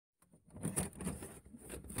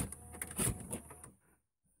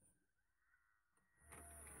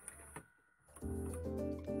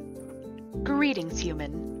Greetings,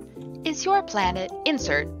 human. Is your planet,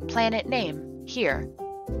 insert planet name, here,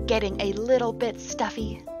 getting a little bit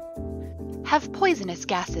stuffy? Have poisonous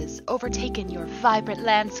gases overtaken your vibrant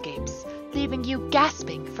landscapes, leaving you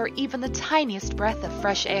gasping for even the tiniest breath of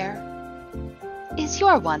fresh air? Is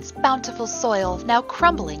your once bountiful soil now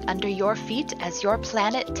crumbling under your feet as your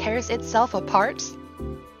planet tears itself apart?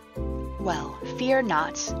 Well, fear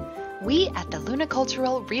not. We at the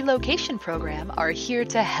Lunacultural Relocation Program are here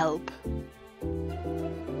to help.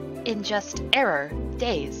 In just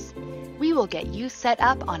days, we will get you set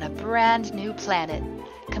up on a brand new planet,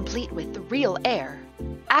 complete with real air,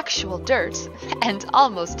 actual dirt, and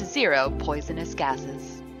almost zero poisonous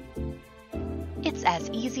gases. It's as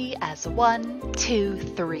easy as 1, 2,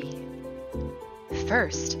 3.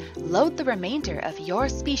 First, load the remainder of your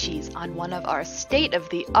species on one of our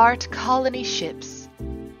state-of-the-art colony ships.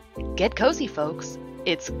 Get cozy, folks.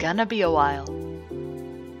 It's gonna be a while.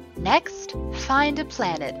 Next, find a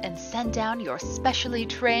planet and send down your specially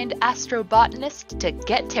trained astrobotanist to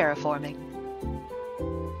get terraforming.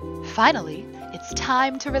 Finally, it's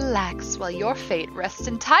time to relax while your fate rests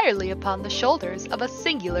entirely upon the shoulders of a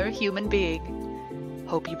singular human being.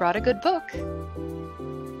 Hope you brought a good book.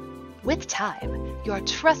 With time, your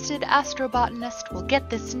trusted astrobotanist will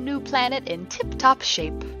get this new planet in tip-top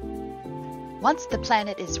shape. Once the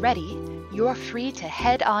planet is ready, you're free to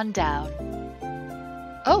head on down.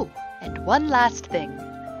 Oh, and one last thing.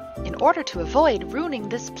 In order to avoid ruining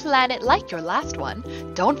this planet like your last one,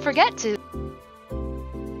 don't forget to